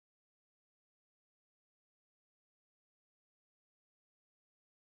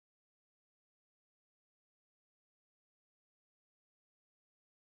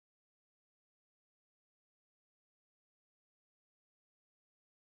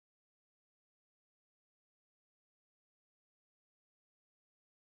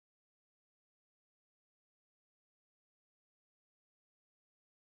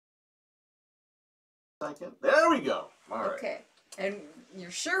Second. There we go. All right. Okay. And you're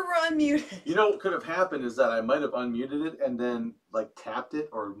sure we're unmuted? You know what could have happened is that I might have unmuted it and then like tapped it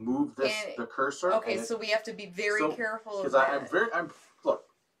or moved the cursor. Okay, so we have to be very careful of because that. look,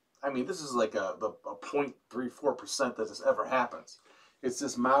 I mean, this is like a 0.34% that this ever happens. It's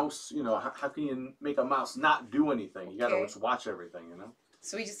this mouse, you know, how can you make a mouse not do anything? You got to just watch everything, you know?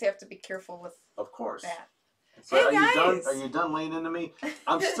 So we just have to be careful with of course. that. So hey, are guys. you done? Are you done laying into me?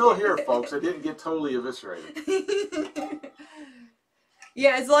 I'm still here, folks. I didn't get totally eviscerated.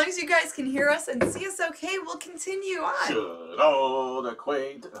 Yeah, as long as you guys can hear us and see us okay, we'll continue on. Should old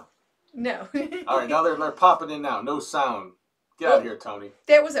acquaint. No. All right, now they're popping in now. No sound. Get out of here, Tony.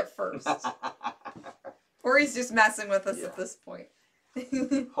 That was at first. Or he's just messing with us at this point.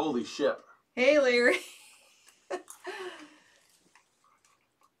 Holy shit. Hey, Larry.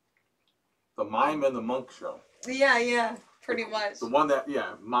 The Mime and the Monk show. Yeah, pretty much. The one that,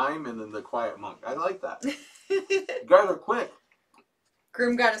 Mime and then the Quiet Monk. I like that. You guys are quick.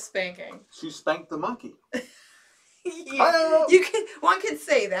 Grimm got a spanking. She spanked the monkey. Yeah, one could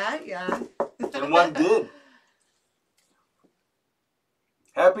say that, yeah. And one did.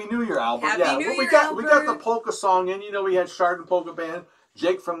 Happy New Year, Albert. Happy New Year, Albert. We got the polka song in. You know, we had Shard and Polka Band.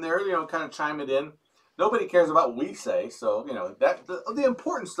 Jake from there, you know, kind of chiming in. Nobody cares about what we say, so, you know, that the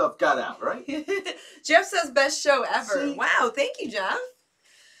important stuff got out, right? Jeff says best show ever. See? Wow, thank you, Jeff.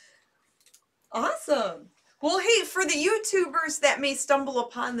 Awesome. Well, hey, for the YouTubers that may stumble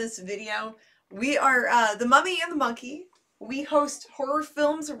upon this video, we are the Mummy and the Monkey. We host horror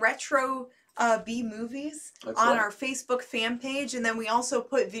films, retro B-movies on our Facebook fan page, and then we also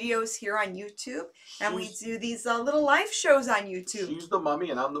put videos here on YouTube, and we do these little live shows on YouTube. She's the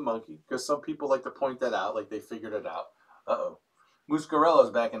mummy and I'm the monkey, because some people like to point that out, like they figured it out. Uh-oh. Muscarella's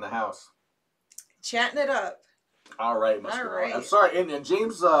back in the house. Chatting it up. All right, Muscarella. All right. I'm sorry, and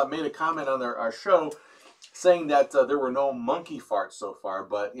James made a comment on our show saying that there were no monkey farts so far,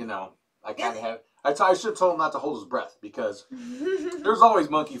 but, you know, I kind of had... I should have told him not to hold his breath, because there's always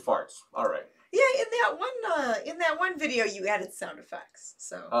monkey farts. All right. Yeah, in that one video, you added sound effects.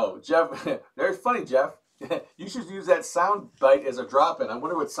 So. Oh, Jeff, very funny, Jeff. You should use that sound bite as a drop-in. I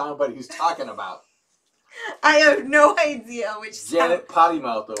wonder what sound bite he's talking about. I have no idea which. Janet potty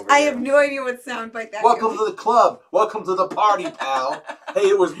mouth over there. I have no idea what sound bite that. Welcome to the club. Welcome to the party, pal. Hey,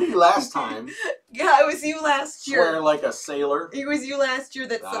 it was me last time. Yeah, it was you last year. Swearing like a sailor. It was you last year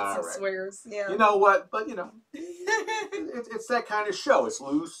that said some swears. Yeah. You know what? But, you know, it's that kind of show. It's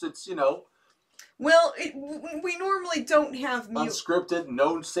loose. It's, you know. Well, we normally don't have mute. Unscripted,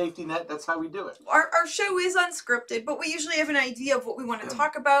 no safety net. That's how we do it. Our show is unscripted, but we usually have an idea of what we want to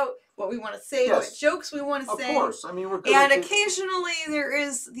talk about, what we want to say, what jokes we want to say. Of course. I mean, we're good. And occasionally there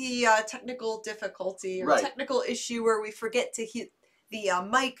is the technical difficulty or technical issue where we forget to hit the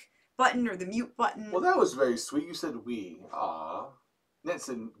mic button or the mute button. Well, that was very sweet. You said we. Aw. That's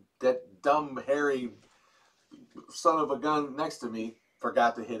that dumb, hairy son of a gun next to me.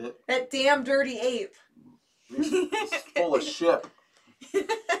 Forgot to hit it. That damn dirty ape. It's full of ship.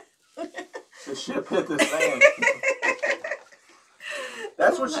 The ship hit this van.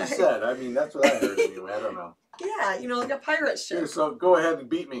 That's what she said. I mean, that's what I heard anyway. I don't know. Yeah, you know, like a pirate ship. Here, so go ahead and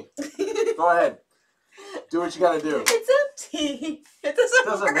beat me. Go ahead. Do what you got to do. It's empty. It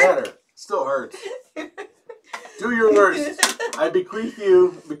doesn't matter. It still hurts. Do your worst. I bequeath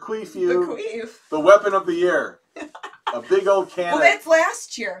you the weapon of the year. A big old can. Well, that's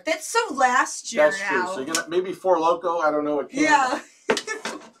last year. That's so last year. That's true. So you're gonna maybe Four Loko. I don't know what can. Yeah.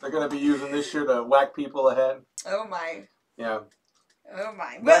 They're gonna be using this year to whack people ahead. Oh my. Yeah. Oh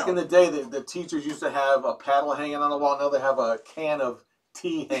my. Back in the day, the teachers used to have a paddle hanging on the wall. Now they have a can of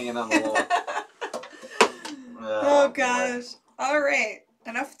tea hanging on the wall. Oh gosh. All right.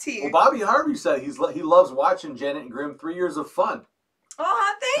 Enough tea. Well, Bobby Harvey said he loves watching Janet and Grimm. 3 years of fun.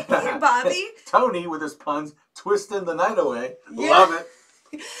 Oh, thank you, Bobby. Tony, with his puns, twisting the night away. Yeah. Love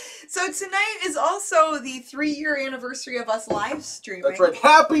it. So tonight is also the 3-year anniversary of us live streaming. That's right.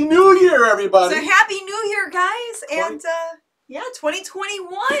 Happy New Year, everybody. So happy New Year, guys. And, yeah,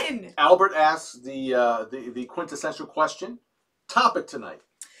 2021. Albert asks the quintessential question. Topic tonight.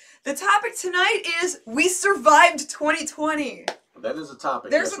 The topic tonight is we survived 2020. That is a topic.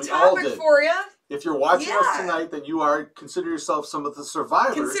 There's a topic for you. If you're watching us tonight, then you consider yourself some of the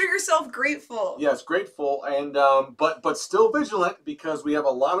survivors. Consider yourself grateful. Yes, grateful, and but still vigilant, because we have a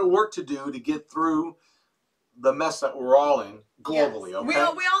lot of work to do to get through the mess that we're all in globally. Yes. Okay, we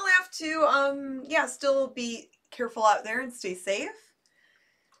all have to still be careful out there and stay safe.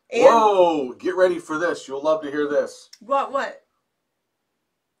 And whoa! Get ready for this. You'll love to hear this. What?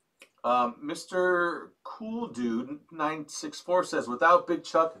 Mr. Cool Dude 964 says, without Big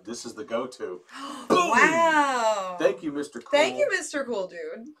Chuck, this is the go-to. Boom! Wow. Thank you, Mr. Cool. Thank you, Mr. Cool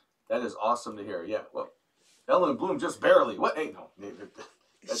Dude. That is awesome to hear. Yeah. Well, Ellen Bloom just barely. What? Hey, no.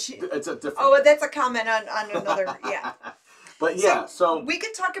 It's a different. Oh, that's a comment on another. Yeah. But yeah, so we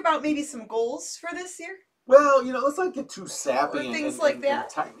could talk about maybe some goals for this year. Well, let's not get too sappy or and things like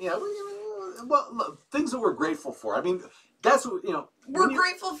that. Well, things that we're grateful for. I mean, that's what We're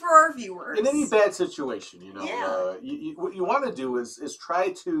grateful for our viewers. In any bad situation, Yeah. What you want to do is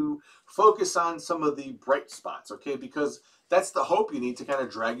try to focus on some of the bright spots, okay? Because that's the hope you need to kind of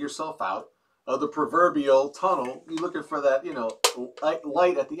drag yourself out of the proverbial tunnel. You're looking for that,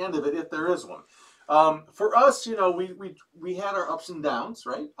 light at the end of it, if there is one. For us, we had our ups and downs,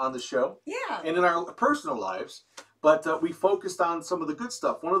 right, on the show. Yeah. And in our personal lives, but we focused on some of the good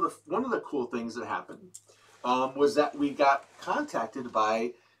stuff. One of the cool things that happened was that we got contacted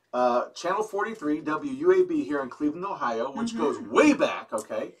by Channel 43 WUAB here in Cleveland, Ohio, which goes way back,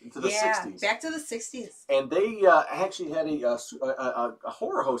 okay, into the 60s. Back to the 60s. And they actually had a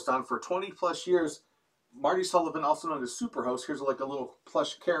horror host on for 20 plus years. Marty Sullivan, also known as Superhost. Here's like a little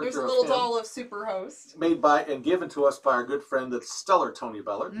plush character. There's a little doll of Superhost. Made by and given to us by our good friend, the stellar Tony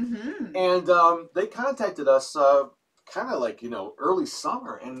Beller. And they contacted us kind of like, early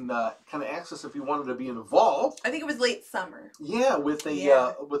summer and kind of asked us if we wanted to be involved. I think it was late summer. Yeah, with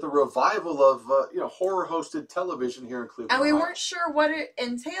a revival of, horror-hosted television here in Cleveland. And we Ohio. weren't sure what it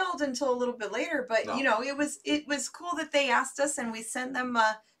entailed until a little bit later, but, it was cool that they asked us and we sent them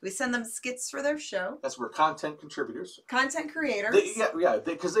skits for their show. That's where content contributors. Content creators.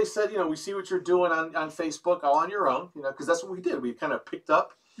 Because they said, we see what you're doing on Facebook all on your own, because that's what we did. We kind of picked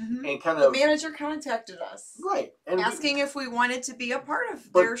up and kind of... The manager contacted us. Right. And asking if we wanted to be a part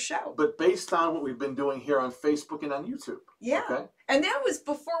of their show. But based on what we've been doing here on Facebook and on YouTube. Yeah. Okay? And that was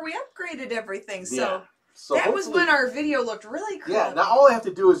before we upgraded everything, so... Yeah. So that was when our video looked really cool. Yeah, now all I have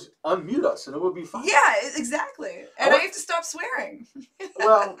to do is unmute us and it will be fine. Yeah, exactly. And I have to stop swearing.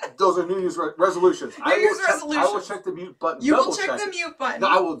 Well, those are New Year's resolutions. New Year's resolutions. I will check the mute button. You will check the mute button. No,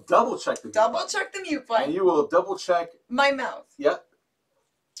 I will double check the mute button. Double check the mute button. And you will double check... my mouth. Yep.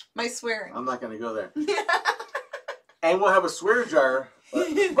 My swearing. I'm not going to go there. And we'll have a swear jar.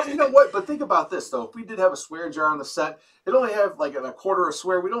 But you know what? But think about this, though. If we did have a swear jar on the set, it'd only have like a quarter a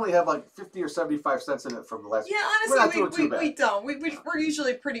swear. We'd only have like 50 or 75 cents in it from the last. Yeah, honestly, we don't. We're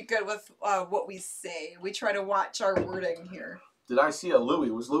usually pretty good with what we say. We try to watch our wording here. Did I see a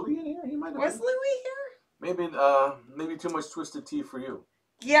Louie? Was Louie in here? He might have. Was Louie here? Maybe too much twisted tea for you.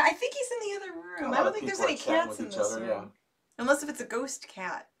 Yeah, I think he's in the other room. I don't think there's any cats in this room. Yeah. Unless if it's a ghost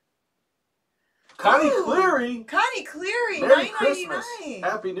cat. Connie Cleary. Connie Cleary. Merry Christmas.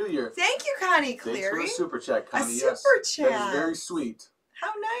 Happy New Year. Thank you, Connie Cleary. Thanks for the super chat, Connie. A super chat. That is very sweet.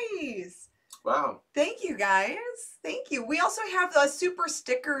 How nice. Wow. Thank you, guys. Thank you. We also have the super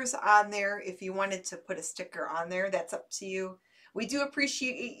stickers on there. If you wanted to put a sticker on there, that's up to you. We do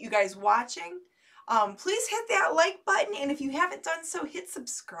appreciate you guys watching. Please hit that like button. And if you haven't done so, hit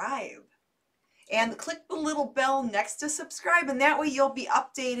subscribe. And click the little bell next to subscribe, and that way you'll be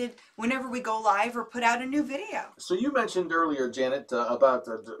updated whenever we go live or put out a new video. So you mentioned earlier, Janet, about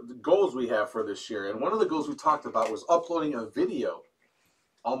the goals we have for this year. And one of the goals we talked about was uploading a video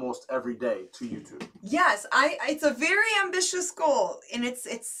almost every day to YouTube. Yes, it's a very ambitious goal, and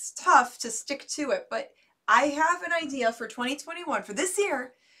it's tough to stick to it. But I have an idea for 2021, for this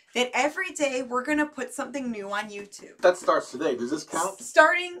year, that every day we're going to put something new on YouTube. That starts today. Does this count?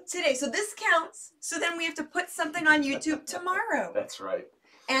 Starting today. So this counts. So then we have to put something on YouTube tomorrow. That's right.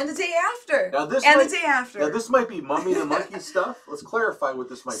 And the day after. Now this the day after. Now this might be Mummy and Monkey stuff. Let's clarify what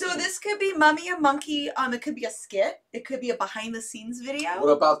this might be. So this could be Mummy and Monkey. It could be a skit. It could be a behind the scenes video.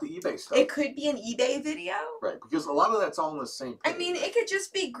 What about the eBay stuff? It could be an eBay video. Right, because a lot of that's all in the same page. I mean, it could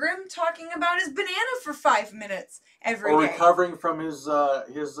just be Grimm talking about his banana for 5 minutes every or day. recovering from his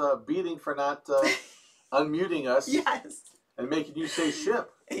beating for not unmuting us. Yes. And making you say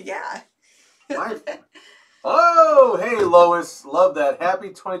ship. Yeah. Oh, hey, Lois. Love that. Happy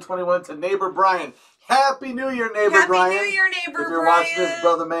 2021 to neighbor Brian. Happy New Year, neighbor Brian. Happy New Year, neighbor Brian. If you're watching this,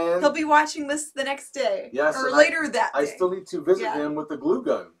 brother man. He'll be watching this the next day. Yes. Or later that day. I still need to visit him with the glue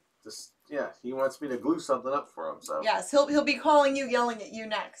gun. He wants me to glue something up for him. So yes, he'll be calling you, yelling at you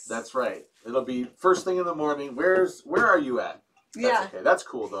next. That's right. It'll be first thing in the morning. Where are you at? That's okay. That's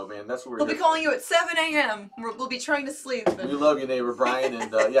cool though, man. That's what we're. He'll be calling you at 7 a.m. We'll be trying to sleep. We love you, neighbor Brian, and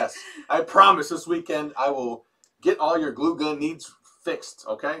yes, I promise this weekend I will get all your glue gun needs fixed.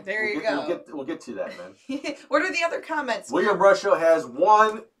 Okay. There you go. We'll get to that, man. What are the other comments? William Russia has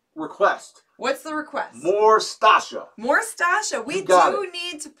one request. What's the request? More Stasha. More Stasha. We do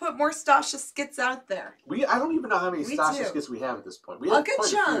need to put more Stasha skits out there. I don't even know how many Stasha skits we have at this point. We have a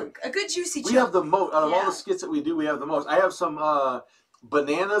good chunk. A good juicy chunk. We have the most. Out of all the skits that we do, we have the most. I have some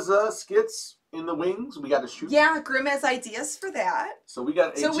bananas skits in the wings. We got to shoot. Yeah, Grimm has ideas for that. So we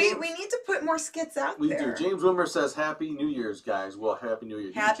got. So we need to put more skits out there. We do. James Wimmer says, "Happy New Year's, guys." Well, Happy New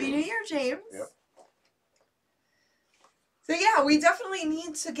Year. Happy New Year, James. Yep. So yeah, we definitely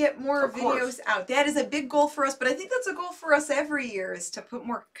need to get more videos out. That is a big goal for us, but I think that's a goal for us every year, is to put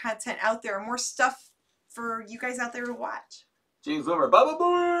more content out there, more stuff for you guys out there to watch. James Wimmer, Baba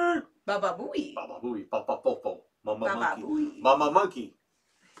Booey! Baba Booey. Baba Booey, Papa Fofo, Mama Baba Monkey. Booey. Mama Monkey.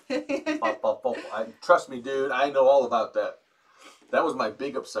 Papa Fofo. Trust me, dude, I know all about that. That was my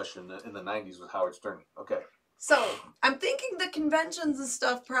big obsession in the 90s with Howard Stern. Okay. So, I'm thinking the conventions and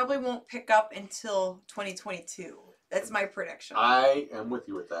stuff probably won't pick up until 2022. That's my prediction. I am with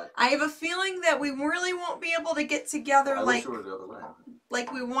you with that. I have a feeling that we really won't be able to get together like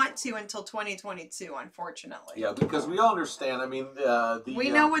we want to until 2022, unfortunately. Yeah, because we all understand. I mean, we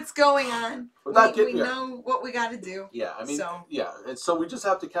know what's going on. We know what we got to do. Yeah, I mean, and so we just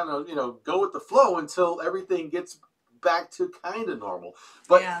have to kind of go with the flow until everything gets back to kind of normal.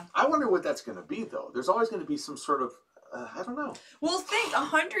 But I wonder what that's going to be, though. There's always going to be some sort of I don't know. Well, think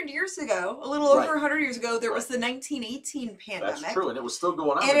 100 years ago, a little over 100 years ago, there was the 1918 pandemic. That's true, and it was still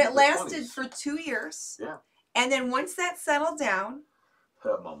going on. And it lasted for 2 years. Yeah. And then once that settled down,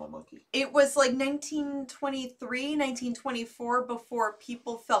 Mama Monkey. It was like 1923, 1924 before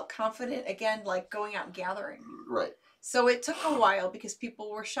people felt confident again, like going out and gathering. Right. So it took a while because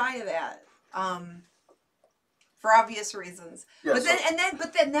people were shy of that. For obvious reasons. Yeah,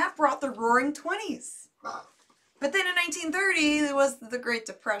 but then that brought the Roaring 20s. But then in 1930, there was the Great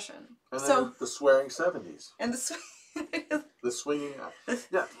Depression. And then the swearing 70s. And the swinging.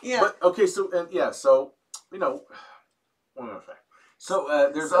 Yeah. But, okay, so, so, what am I saying? So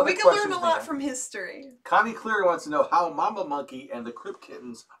there's other questions. So we can learn a lot from history. Connie Cleary wants to know how Mama Monkey and the Crypt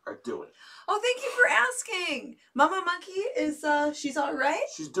Kittens are doing. Oh, thank you for asking. Mama Monkey is, she's all right?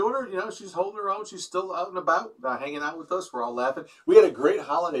 She's doing her, she's holding her own. She's still out and about, hanging out with us. We're all laughing. We had a great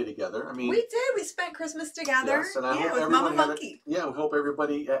holiday together. I mean, we did. We spent Christmas together. Yes, and I hope with Mama Monkey. We hope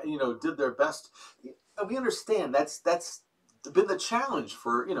everybody, did their best. We understand that's been the challenge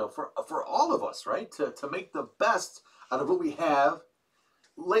for all of us, right? To make the best out of what we have.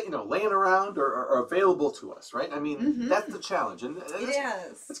 Laying around or available to us, right? I mean, that's the challenge, and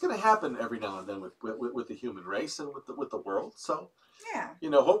it's going to happen every now and then with the human race and with the world. So,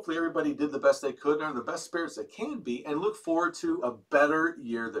 hopefully everybody did the best they could, and are in the best spirits they can be, and look forward to a better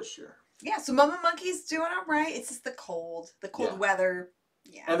year this year. Yeah, so Mama Monkey's doing all right. It's just the cold weather.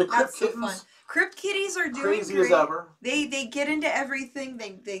 Yeah, and the Crypt Kittens, Crypt Kitties are doing crazy great. As ever. They get into everything.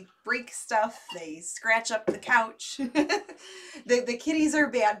 They break stuff. They scratch up the couch. the kitties are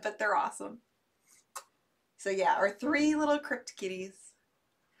bad, but they're awesome. So yeah, our 3 little Crypt Kitties,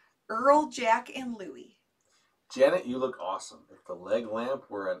 Earl, Jack, and Louie. Janet, you look awesome. If the leg lamp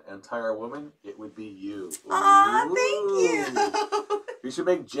were an entire woman, it would be you. Aw, thank you. You should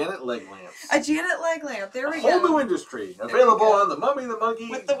make Janet leg lamps. A Janet leg lamp. There we go. A whole new industry available on the Mummy and the Monkey.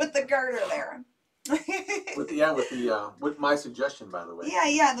 With the garter there. with my suggestion, by the way.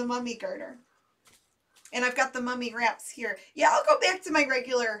 Yeah, the mummy garter. And I've got the mummy wraps here. Yeah, I'll go back to my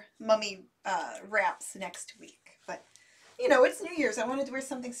regular mummy wraps next week. But it's New Year's. I wanted to wear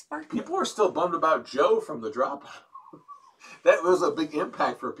something sparkly. People are still bummed about Joe from the drop. That was a big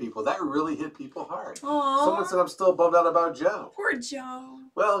impact for people. That really hit people hard. Aww. Someone said I'm still bummed out about Joe. Poor Joe.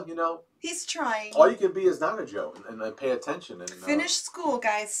 Well, he's trying. All you can be is not a Joe and pay attention. And finish school,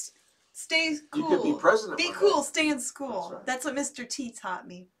 guys. Stay cool. You could be president. Be cool. Stay in school. That's what Mr. T taught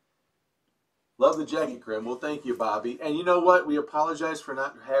me. Love the jacket, Grimm. Well, thank you, Bobby. And you know what? We apologize for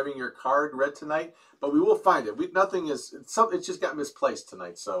not having your card read tonight, but we will find it. It just got misplaced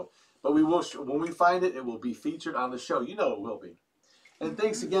tonight. So, but we will. When we find it, it will be featured on the show. It will be. And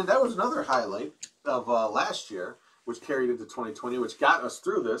thanks again. That was another highlight of last year, which carried into 2020, which got us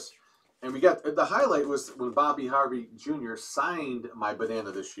through this. And the highlight was when Bobby Harvey Jr. signed my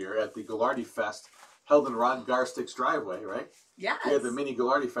banana this year at the Ghilardi Fest held in Ron Garstick's driveway, right? Yeah. We had the mini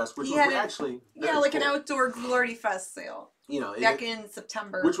Ghilardi Fest, which was actually like an outdoor Ghilardi Fest sale. Back in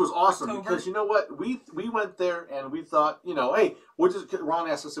September, which was awesome October. Because you know what, we went there and we thought, hey, Ron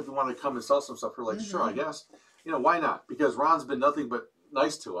asked us if we wanted to come and sell some stuff. We're like, sure, I guess. Why not? Because Ron's been nothing but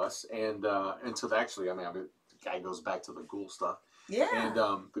nice to us, and until the guy goes back to the ghoul stuff. Yeah. And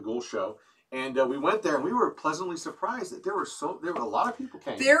the Ghoul Show. And we went there and we were pleasantly surprised that there were a lot of people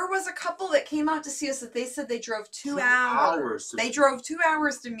came. There was a couple that came out to see us that they said they drove 2 hours. They drove 2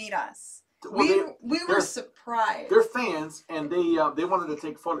 hours to meet us. Well, we were surprised. They're fans, and they wanted to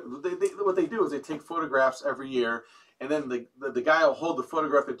take photos. What they do is they take photographs every year, and then the guy will hold the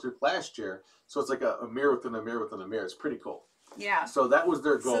photograph they took last year. So it's like a mirror within a mirror within a mirror. It's pretty cool. Yeah. So that was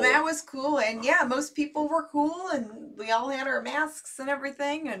their goal. So that was cool, and yeah, most people were cool, and we all had our masks and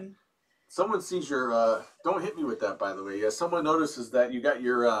everything, and. Someone sees your. Don't hit me with that, by the way. Yeah, someone notices that you got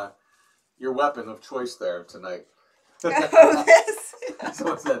your weapon of choice there tonight. Oh, this.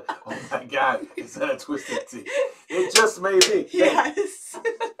 Someone said, "Oh my God, is that a twisted tea?" It just may be. Yes.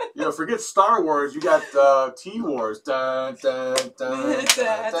 Hey, forget Star Wars. You got T Wars. Dun, dun, dun,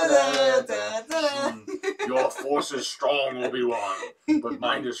 dun, dun, dun, dun. Your force is strong, Obi-Wan, but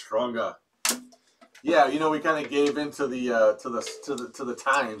mine is stronger. Yeah, we kind of gave into the to the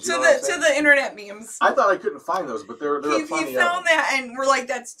times. To the internet memes. I thought I couldn't find those, but there are plenty of them. You found that, and we're like,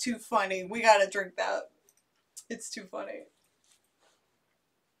 that's too funny. We gotta drink that. It's too funny.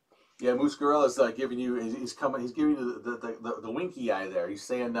 Yeah, Moose Gorilla's giving you. He's giving you the winky eye there. He's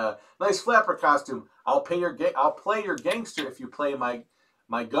saying, "Nice flapper costume. I'll play your gangster if you play my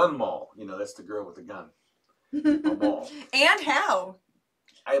gun mall." That's the girl with the gun. A mall. And how?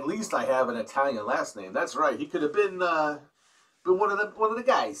 At least I have an Italian last name. That's right. He could have been one of the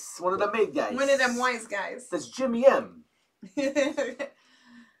guys, one of the maid guys. One of them wise guys. That's Jimmy M.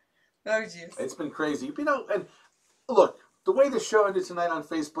 Oh jeez. It's been crazy. And look, the way the show ended tonight on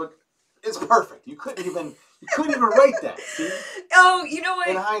Facebook, it's perfect. You couldn't even write that. See? Oh, you know what?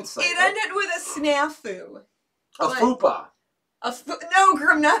 In hindsight, it ended with a snafu. A fupa. No,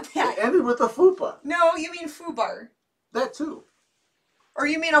 Grim, not that. It ended with a fupa. No, you mean foobar. That too. Or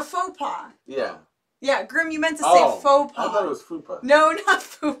you mean a faux pas? Yeah. Yeah, Grim, you meant to say faux pas. I thought it was fupa. No, not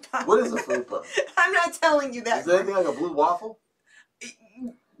fupa. What is a fupa? I'm not telling you that. Is it anything like a blue waffle?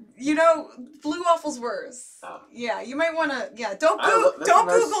 Blue waffle's worse. Oh. Yeah, you might want to. Yeah, don't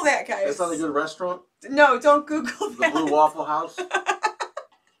Google that, guys. It's not a good restaurant. No, don't Google that. The Blue Waffle House.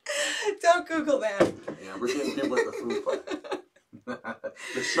 Don't Google that. Yeah, we're getting good with the fupa.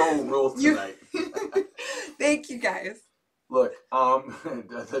 The show rules tonight. Thank you, guys. Look,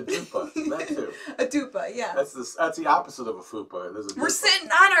 the dupa, that too. A dupa, yeah. That's the opposite of a fupa. There's a dupa. We're sitting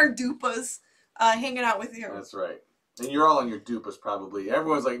on our dupas, hanging out with you. That's right. And you're all on your dupas probably.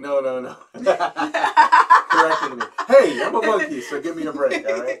 Everyone's like, no. Correcting me. Hey, I'm a monkey, so give me a break,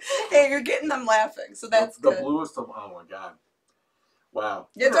 all right? Hey, you're getting them laughing, so that's good. The bluest of, oh my God. Wow.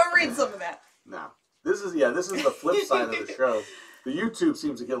 Yeah, don't read some of that. No. This is the flip side of the show. The YouTube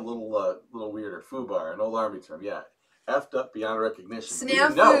seems to get a little weirder. Fubar, an old army term, yeah. Effed up beyond recognition.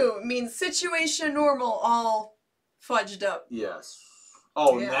 Snafu means situation normal, all fudged up. Yes.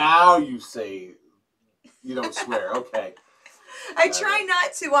 Oh, yeah. Now you say you don't swear. Okay. I try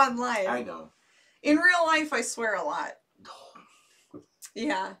not to online. I know. In real life, I swear a lot.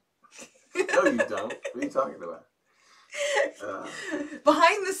 Yeah. No, you don't. What are you talking about?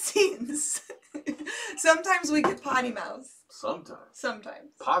 Behind the scenes, sometimes we get potty mouths.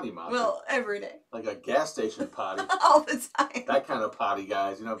 Sometimes. Potty mouth. Well, every day. Like a gas station potty. All the time. That kind of potty,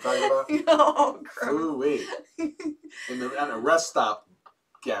 guys. You know what I'm talking about? Oh, gross. Ooh-wee. On a rest stop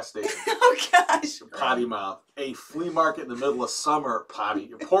gas station. Oh, gosh. Potty mouth. A flea market in the middle of summer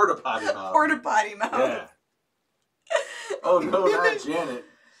potty. Porta potty mouth. Porta potty mouth. Yeah. Oh, no, not Janet.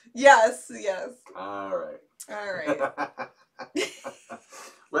 Yes. All right.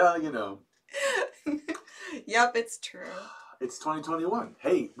 Well, Yep, it's true. It's 2021.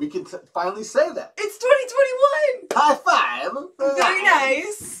 Hey, we can finally say that. It's 2021. High five. Very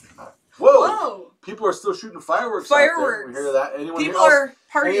nice. Whoa. People are still shooting fireworks out there. We hear that.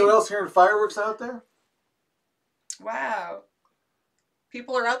 Anyone else hearing fireworks out there? Wow.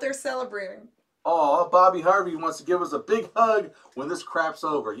 People are out there celebrating. Oh, Bobby Harvey wants to give us a big hug when this crap's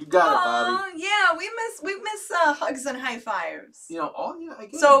over. You got it, Bobby. Yeah, we miss hugs and high fives. I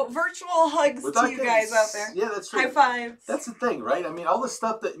guess. So virtual hugs to you guys out there. Yeah, that's true. High fives. That's the thing, right? I mean, all the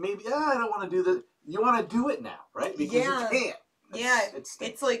stuff that maybe I don't want to do this. You want to do it now, right? Because you can't.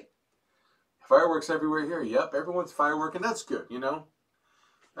 It's like fireworks everywhere here. Yep, everyone's fireworking. That's good.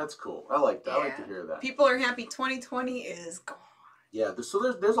 That's cool. I like that. Yeah. I like to hear that. People are happy. 2020 is gone. Yeah,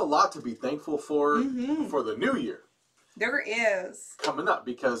 so there's a lot to be thankful for for the new year. There is. Coming up,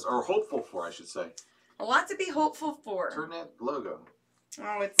 or hopeful for, I should say. A lot to be hopeful for. Turn that logo.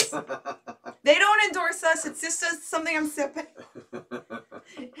 Oh, they don't endorse us. It's just something I'm sipping.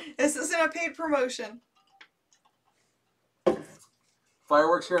 This isn't a paid promotion.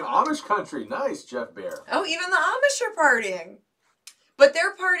 Fireworks here in Amish country. Nice, Jeff Bear. Oh, even the Amish are partying. But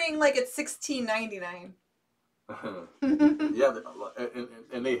they're partying like at $16.99. Yeah,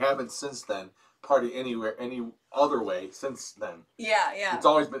 and they haven't since then. party anywhere, any other way since then. Yeah, yeah. It's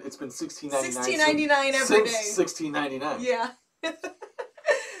always been, it's been $16.99. $16.99 every day. Since $16.99. Yeah.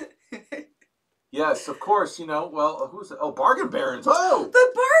 Yes, of course, you know, well, who's it? Oh, Bargain Barons. Oh!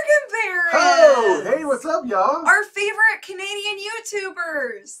 The Bargain Barons! Oh! Hey, what's up, y'all? Our favorite Canadian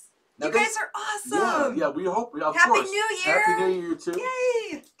YouTubers. Now you guys are awesome. Yeah, we hope, of Happy course. New Year. Happy New Year, too.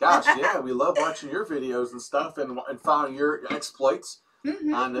 Yay. Gosh, yeah, we love watching your videos and stuff and following your exploits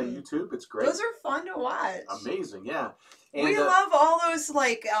on YouTube. It's great. Those are fun to watch. Amazing, yeah. And, we love all those,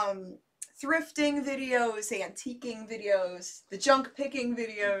 like, thrifting videos, antiquing videos, the junk picking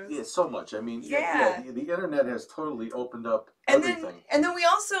videos. Yeah, so much. I mean, yeah. The internet has totally opened up and everything. Then we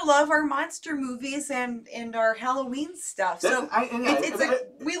also love our monster movies and our Halloween stuff. So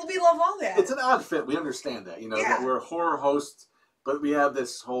we love all that. It's an odd fit. We understand that. You know, that we're horror hosts, but we have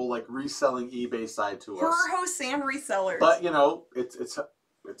this whole like reselling eBay side to us. Horror hosts and resellers. But you know, it's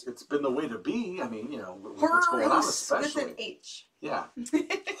been the way to be. I mean, you know, what's going on, especially with an H. Yeah,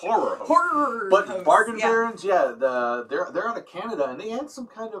 horror hosts. Horror but hosts, Bargain Barons, they're out of Canada, and they had some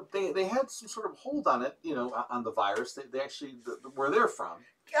kind of they had some sort of hold on it, you know, on the virus. They actually where they're from.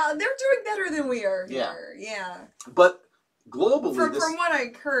 They're doing better than we are here. Yeah. But globally, from what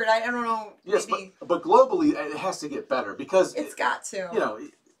I heard, I don't know. Yes, but globally, it has to get better because it's got to. You know,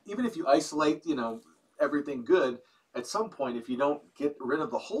 even if you isolate, you know, everything good, at some point, if you don't get rid of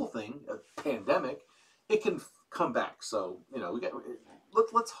the whole thing, a pandemic, it can come back. So you know,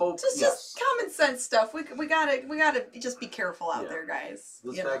 let's hope. Just common sense stuff. We gotta just be careful out there, guys.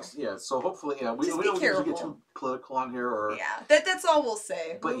 So hopefully, we don't usually get too political on here, or that's all we'll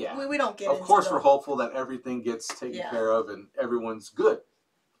say. But we don't get. Of course, we're hopeful that everything gets taken care of and everyone's good.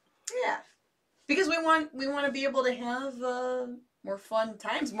 Yeah, because we want to be able to have more fun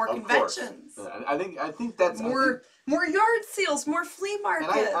times, more conventions. Yeah, I think that's more yard sales, more flea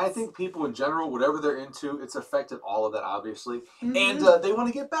markets. And I think people in general, whatever they're into, it's affected all of that, obviously. And they want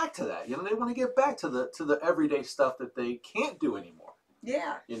to get back to that. You know, they want to get back to the everyday stuff that they can't do anymore.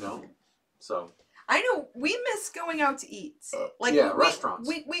 Yeah. You know, so. I know we miss going out to eat. Restaurants.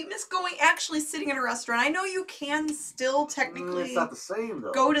 We miss actually sitting in a restaurant. I know you can still technically. It's not the same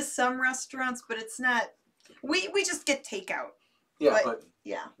though. Go to some restaurants, but it's not. We just get takeout. Yeah, but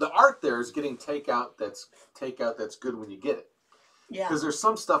the art there is getting takeout that's good when you get it. Yeah. Because there's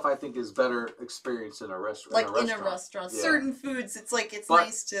some stuff I think is better experienced in a restaurant. Like in a restaurant. Certain foods, it's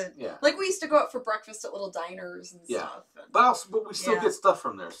nice to... Yeah. Like we used to go out for breakfast at little diners and stuff. But we still get stuff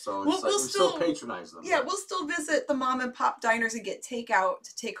from there, so it's we still patronize them. Yeah, we'll still visit the mom and pop diners and get takeout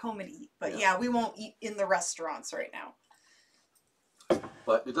to take home and eat. But we won't eat in the restaurants right now.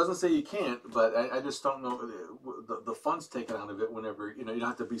 But it doesn't say you can't, but I just don't know the fun's taken out of it whenever, you know, you don't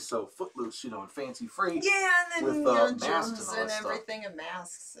have to be so footloose, you know, and fancy free. Yeah, and then with masks and everything and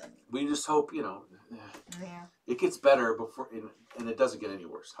masks. And... We just hope, you know, it gets better before, and it doesn't get any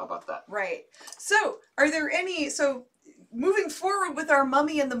worse. How about that? Right. So, are there any, moving forward with our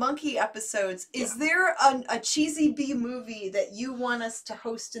Mummy and the Monkey episodes, is there a cheesy B movie that you want us to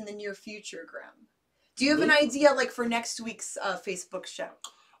host in the near future, Grimm? Do you have an idea, like, for next week's Facebook show?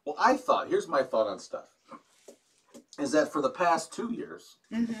 Well, here's my thought on stuff, is that for the past 2 years,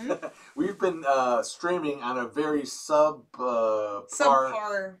 we've been streaming on a very subpar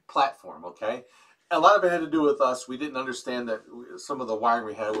platform, okay? A lot of it had to do with us. We didn't understand that some of the wiring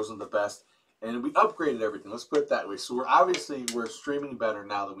we had wasn't the best, and we upgraded everything. Let's put it that way. So we're streaming better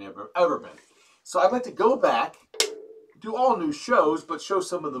now than we have ever been. So I'd like to go back, do all new shows, but show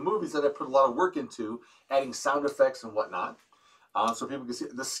some of the movies that I put a lot of work into, adding sound effects and whatnot. So people can see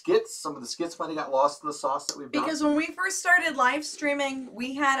the skits. Some of the skits might have got lost in the sauce that we've done. Because when we first started live streaming,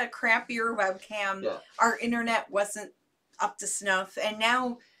 we had a crappier webcam. Yeah. Our internet wasn't up to snuff. And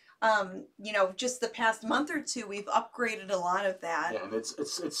now, you know, just the past month or two, we've upgraded a lot of that. Yeah, and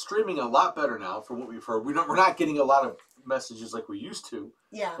it's streaming a lot better now from what we've heard. We're not getting a lot of messages like we used to.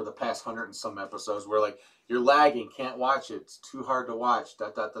 Yeah. For the past 100 and some episodes, where like you're lagging, can't watch it, it's too hard to watch.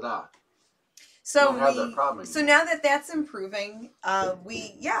 So we don't have that problem anymore. So now that that's improving,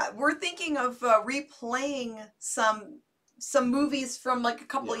 we're thinking of replaying some movies from like a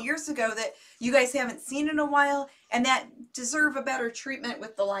couple of years ago that you guys haven't seen in a while, and that deserve a better treatment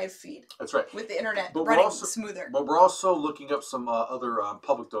with the live feed. That's right. With the internet running smoother. But we're also looking up some other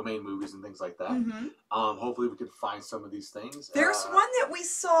public domain movies and things like that. Hopefully we can find some of these things. There's one that we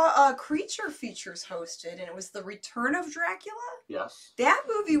saw Creature Features hosted, and it was The Return of Dracula. Yes. That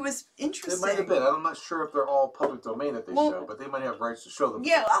movie was interesting. It might have been. I'm not sure if they're all public domain that they show, but they might have rights to show them.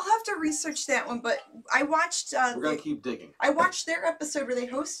 Yeah, I'll have to research that one, but I watched... we're going to keep digging. I watched their episode where they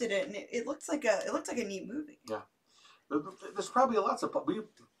hosted it, and it looked like a neat movie. Yeah. There's probably lots of...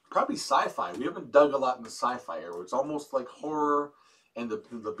 probably sci-fi. We haven't dug a lot in the sci-fi area. It's almost like horror and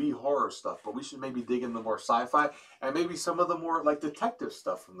the B horror stuff, but we should maybe dig into more sci-fi and maybe some of the more like detective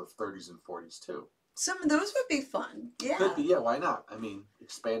stuff from the 30s and 40s too. Some of those would be fun. Yeah. Could be, yeah, why not? I mean,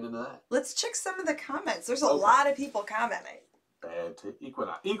 expand into that. Let's check some of the comments. There's a lot of people commenting. Bad taste.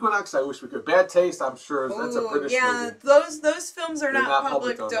 Equinox, I wish we could. Bad Taste, I'm sure that's a British movie. Those films are They're not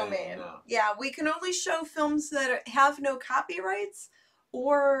public domain. No. Yeah, we can only show films that have no copyrights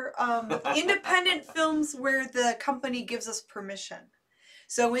or independent films where the company gives us permission.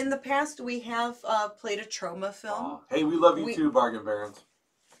 So in the past, we have played a trauma film. Hey, we love you too, Bargain Barons.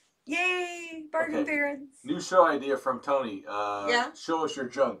 Yay, Bargain Barons. New show idea from Tony. Show us your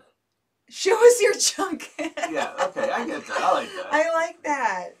junk. Show us your junk. Yeah, okay, I get that. I like that. I like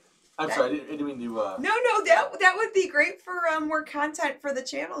that. I'm sorry, I didn't mean to... No, that would be great for more content for the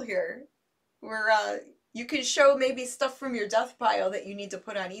channel here. Where you can show maybe stuff from your death pile that you need to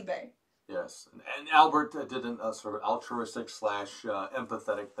put on eBay. Yes, and Albert did a sort of altruistic /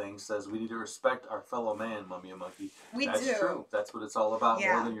 empathetic thing, says we need to respect our fellow man, Mummy and Monkey. That's true. That's what it's all about.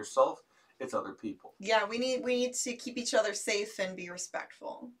 More than yourself, it's other people. Yeah, we need to keep each other safe and be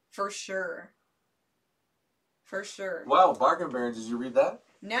respectful. For sure. For sure. Wow, Bargain Barons, did you read that?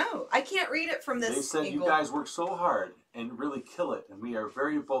 No, I can't read it from this They said angle. You guys work so hard and really kill it, and we are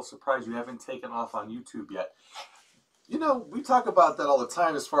very both surprised you haven't taken off on YouTube yet. You know, we talk about that all the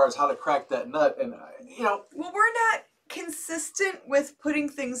time as far as how to crack that nut, and, you know... Well, we're not consistent with putting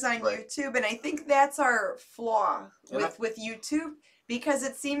things on YouTube, and I think that's our flaw with YouTube, because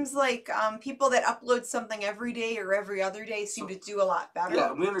it seems like people that upload something every day or every other day seem to do a lot better.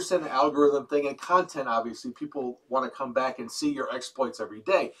 Yeah, we understand the algorithm thing and content, obviously. People want to come back and see your exploits every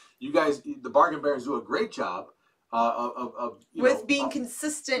day. You guys, the Bargain Barons, do a great job with being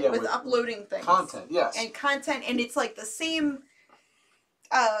consistent with uploading things. Content, yes. And it's like the same,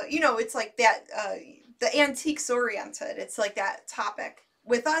 it's like that, the antiques oriented. It's like that topic.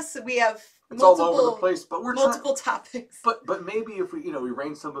 With us, we have all over the place, but we're multiple topics. But maybe if we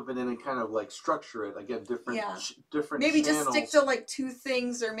rein some of it in and kind of like structure it again, different maybe channels, just stick to like 2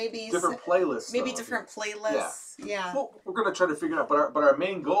 things, or maybe different playlists. Maybe different playlists. Yeah. Well, we're gonna try to figure it out. But our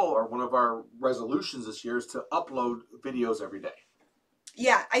main goal, or one of our resolutions this year, is to upload videos every day.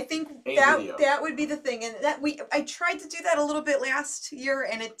 Yeah, I think that would be the thing, and I tried to do that a little bit last year,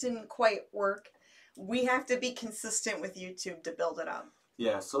 and it didn't quite work. We have to be consistent with YouTube to build it up.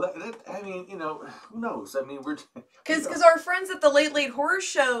 Yeah, so that I mean, who knows? I mean, we're... Because our friends at the Late Late Horror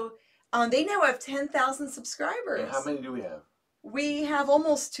Show, they now have 10,000 subscribers. And how many do we have? We have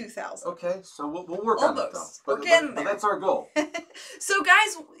almost 2,000. Okay, so we'll work on it, though. We're getting there. But that's our goal. So,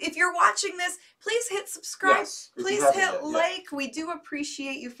 guys, if you're watching this, please hit subscribe. Yes, please hit like. Yeah. We do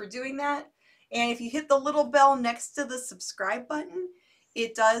appreciate you for doing that. And if you hit the little bell next to the subscribe button,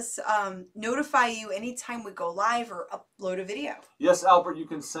 it does notify you anytime we go live or upload a video. Yes, Albert, you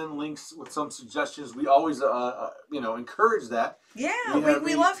can send links with some suggestions. We always, encourage that. Yeah,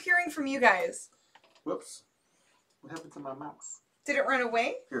 we love hearing from you guys. Whoops. What happened to my mouse? Did it run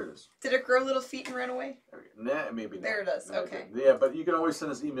away? Here it is. Did it grow little feet and run away? Nah, maybe not. There it is. Okay. Yeah, but you can always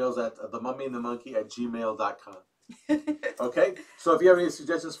send us emails at themummyandthemonkey@gmail.com. Okay? So if you have any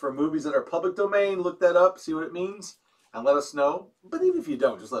suggestions for movies that are public domain, look that up, see what it means, and let us know. But even if you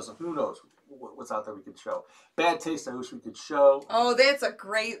don't, just let us know. Who knows what's out there we could show. Bad Taste, I wish we could show. Oh, that's a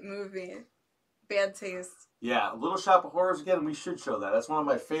great movie. Bad Taste. Yeah, Little Shop of Horrors, again, we should show that. That's one of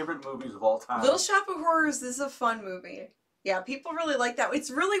my favorite movies of all time. Little Shop of Horrors is a fun movie. Yeah, people really like that.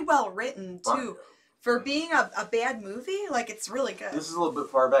 It's really well written, too. For being a bad movie, like, it's really good. This is a little bit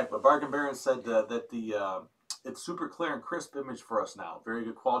far back, but Bargain Baron said that it's super clear and crisp image for us now. Very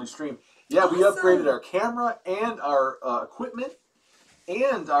good quality stream. Yeah, awesome. We upgraded our camera and our equipment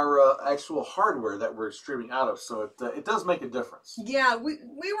and our actual hardware that we're streaming out of, so it does make a difference. Yeah, we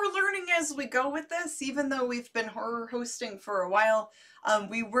were learning as we go with this, even though we've been horror hosting for a while.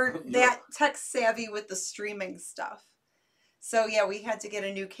 We weren't that tech savvy with the streaming stuff. So yeah, we had to get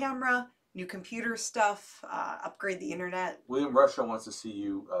a new camera, new computer stuff, upgrade the internet. William Russia wants to see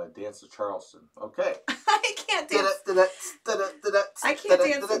you dance to Charleston. Okay. I can't dance. I can't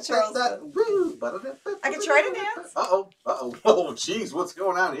dance to Charleston. I can try to dance. Uh-oh. Oh, jeez, what's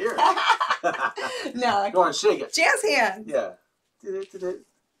going on here? No. Go on, shake it. Jazz hands. Yeah. People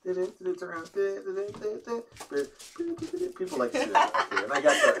like to do that. Okay, and I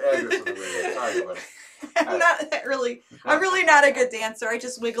got the address on the radio. Sorry about it. I'm really not a good dancer. I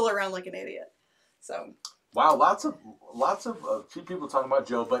just wiggle around like an idiot. So. Wow, lots of people talking about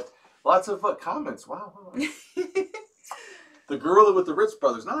Joe, but lots of comments. Wow. The gorilla with the Ritz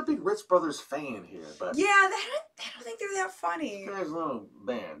Brothers. Not a big Ritz Brothers fan here, but yeah, that don't think they're that funny. There's a little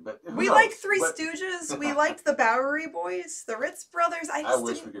band, but we like Three Stooges. We liked the Bowery Boys, the Ritz Brothers. I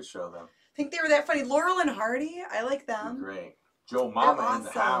wish we could show them. Think they were that funny. Laurel and Hardy, I like them. Great. Joe Mama awesome. In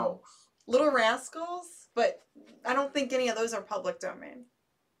the House. Little Rascals, but I don't think any of those are public domain.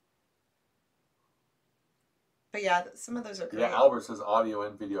 But yeah, some of those are great. Yeah, Albert says audio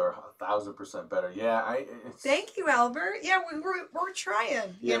and video are 1,000% better. Yeah, Thank you, Albert. Yeah, we're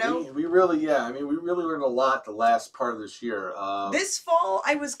trying. Yeah, you know, we really we really learned a lot the last part of this year. This fall,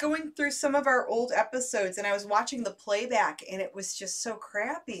 I was going through some of our old episodes, and I was watching the playback, and it was just so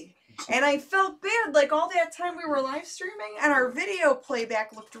crappy. And I felt bad, like all that time we were live streaming, and our video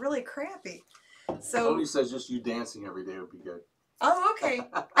playback looked really crappy. So Tony says just you dancing every day would be good. Oh, okay.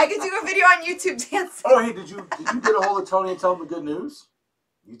 I could do a video on YouTube dancing. Oh, hey, did you get a hold of Tony and tell him the good news?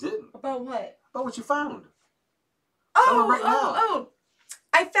 You didn't. About what? About what you found. Oh, right now. Oh.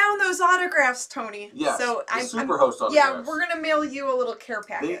 I found those autographs, Tony. Yeah. So I'm Superhost autographs. Yeah, we're gonna mail you a little care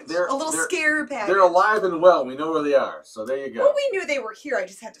package. A little scare package. They're alive and well. We know where they are. So there you go. Well, we knew they were here. I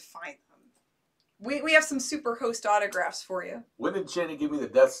just had to find them. We have some Superhost autographs for you. When did Jenny give me the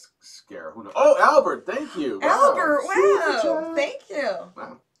death scare? Who knows? Oh, Albert, thank you. Albert, wow. Thank you.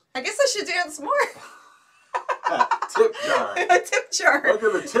 Wow. I guess I should dance more. Tip jar. A tip jar. Look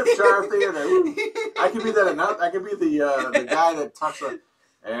at the tip jar theater. I could be that. I could be the guy that talks like,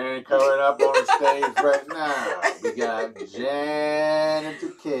 and coming up on the stage right now, we got Janet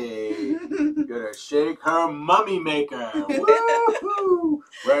Decay. Gonna shake her mummy maker. Woo-hoo!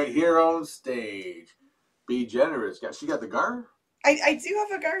 Right here on stage. Be generous. She got the garter? I do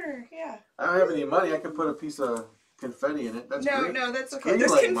have a garter, yeah. I don't have any money. I could put a piece of confetti in it. That's great. No, that's okay.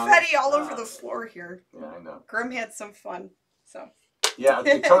 There's confetti all over the floor here. Yeah, I know. Grimm had some fun, so. Yeah,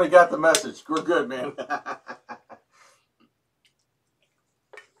 Tony got the message. We're good, man.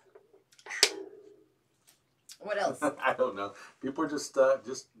 What else? I don't know. People are just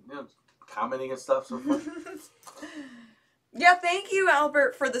commenting and stuff. So far. Yeah, thank you,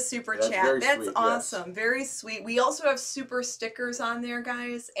 Albert, for the super chat. That's sweet, awesome. Yes. Very sweet. We also have super stickers on there,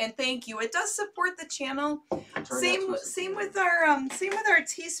 guys, and thank you. It does support the channel. Same with our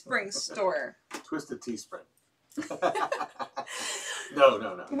Teespring store. Twisted Teespring.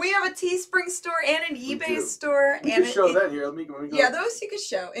 No. We have a Teespring store and an eBay store. You can show that here. Let me go. Yeah, those you can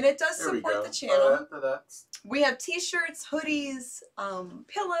show, and it does support the channel. We have T-shirts, hoodies,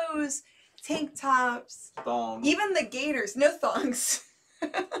 pillows, tank tops, thongs. Even the gaiters. No thongs.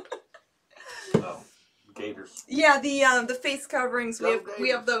 Oh, gaiters. Yeah, the face coverings. We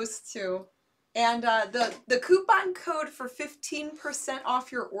have those too. And the coupon code for 15%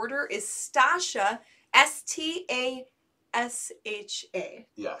 off your order is Stasha, STASHA.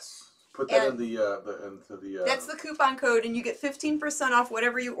 Yes. Put that into the. That's the coupon code, and you get 15% off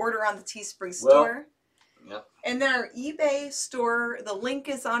whatever you order on the Teespring store. Yep. And then our eBay store, the link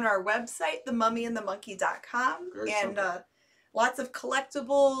is on our website, themummyandthemonkey.com. And lots of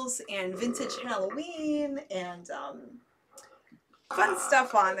collectibles and vintage Halloween and fun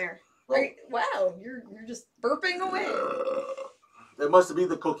stuff on there. Well, wow, you're just burping away. That must be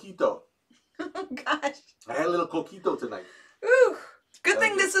the coquito. Oh gosh. I had a little coquito tonight. Ooh. Good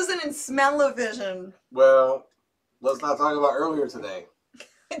thing this isn't in smell-o-vision. Well, let's not talk about earlier today.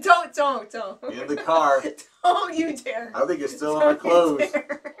 Don't. In the car. Don't you dare. I think it's still in my clothes.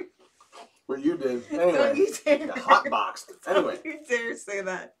 What you did. Anyway. Don't you dare. Got hot boxed. Anyway. Don't you dare say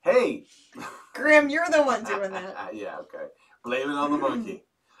that. Hey. Grimm, you're the one doing that. Yeah, okay. Blame it on the monkey.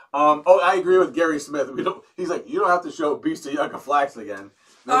 I agree with Gary Smith. He's like, you don't have to show Beast of Yucca Flats again.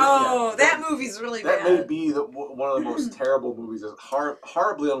 No, that movie's really bad. That may be one of the most terrible movies. It's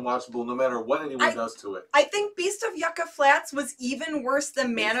horribly unwatchable no matter what anyone does to it. I think Beast of Yucca Flats was even worse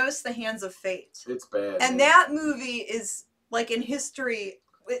than Manos, The Hands of Fate. It's bad. And that movie is, like, in history,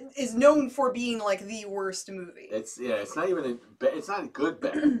 is known for being, like, the worst movie. It's not even, it's not good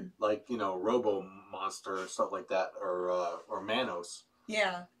bad. Like, Robo Monster or stuff like that, or Manos.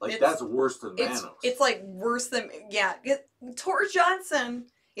 Yeah. Like, that's worse than Manos. It's like, worse than, Tor Johnson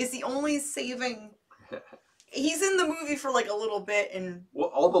is the only saving. He's in the movie for like a little bit, and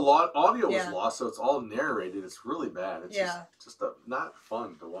all the audio was lost, so it's all narrated. It's really bad. It's just not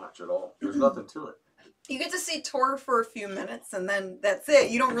fun to watch at all. There's nothing to it. You get to see Tor for a few minutes, and then that's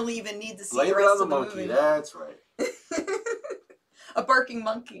it. You don't really even need to see the rest of the movie. That's right. A barking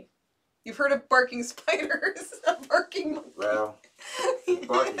monkey. You've heard of barking spiders. A barking monkey. Well,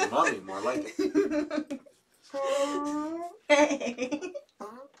 barking mummy, more like it. Hey.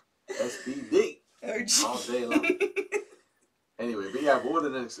 SBD. Oh, geez. All day long. Anyway, but yeah, what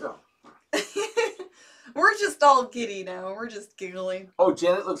did the next go? We're just all giddy now. We're just giggling. Oh,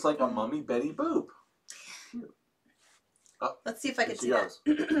 Janet looks like a mummy Betty Boop. Cute. Oh, let's see if I can she see that.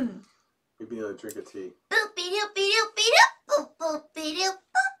 Maybe another drink of tea. Boopy doopy doopy doop. Boop boopy doop.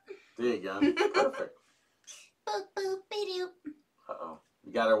 There you go. Perfect. Boop boopy doop. Uh-oh.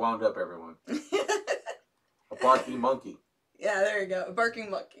 We got her wound up, everyone. A barking monkey. Yeah, there you go. A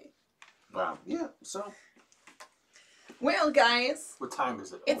barking monkey. Wow. Yeah, so. Well, guys. What time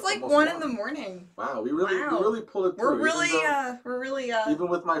is it? It's like 1 in the morning. Wow, we really pulled it through. We're really even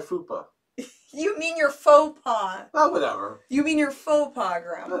with my fupa. You mean your faux pas. Oh, whatever. You mean your faux pas,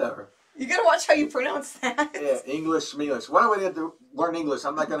 Grandma. Whatever. You gotta watch how you pronounce that. Yeah, English, Schmeelish. Why do I have to learn English?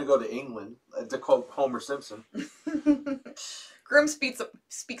 I'm not going to go to England, to quote Homer Simpson. Grimm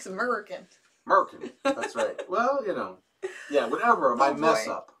speaks American. American. That's right. Well, you know. Yeah, whatever. My mess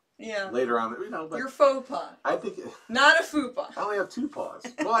up. Yeah. Later on, you know. But your faux pas. I think. Not a faux pas. I only have 2 paws.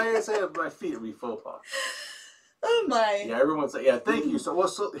 Well, I guess I have my feet would be faux pas. Oh my. Yeah, everyone's like, yeah, thank you. So,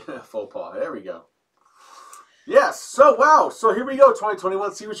 what's faux pas? There we go. Yes. So, wow. So, here we go,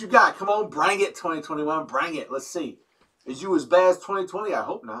 2021. See what you got. Come on, bring it, 2021. Bring it. Let's see. Is you as bad as 2020? I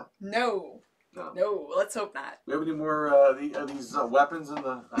hope not. No. No, let's hope not. Do we have any more these weapons in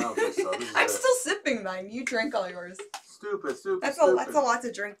the... I don't think so. I'm still sipping mine. You drank all yours. Stupid. That's a lot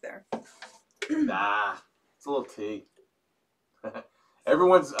to drink there. Nah. It's a little tea.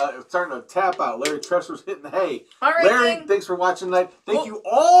 Everyone's starting to tap out. Larry Tresser's hitting the hay. All right, Larry, gang. thanks for watching tonight. Thank you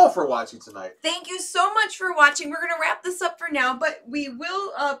all for watching tonight. Thank you so much for watching. We're going to wrap this up for now, but we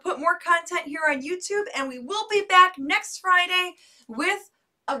will put more content here on YouTube, and we will be back next Friday with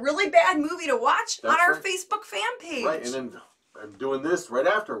a really bad movie to watch on our Facebook fan page. Right, and then I'm doing this right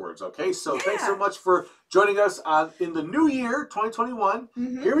afterwards, okay? So thanks so much for joining us in the new year, 2021.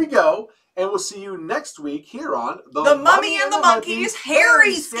 Here we go. And we'll see you next week here on The Mummy and the Monkey's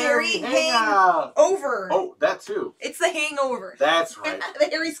Hairy Scary Hangover. Oh, that too. It's the Hangover. That's right. The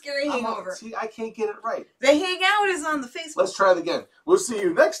Hairy Scary Hangover. See, I can't get it right. The Hangout is on the Facebook. Let's try it again. We'll see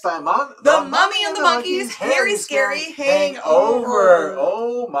you next time on The Mummy and the Monkey's Hairy Scary Hangover.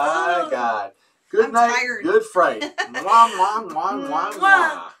 Oh my God. Good I'm night. Tired. Good fright. Mwah, mwah, mwah, mwah,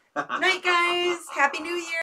 mwah. Night, guys. Happy New Year.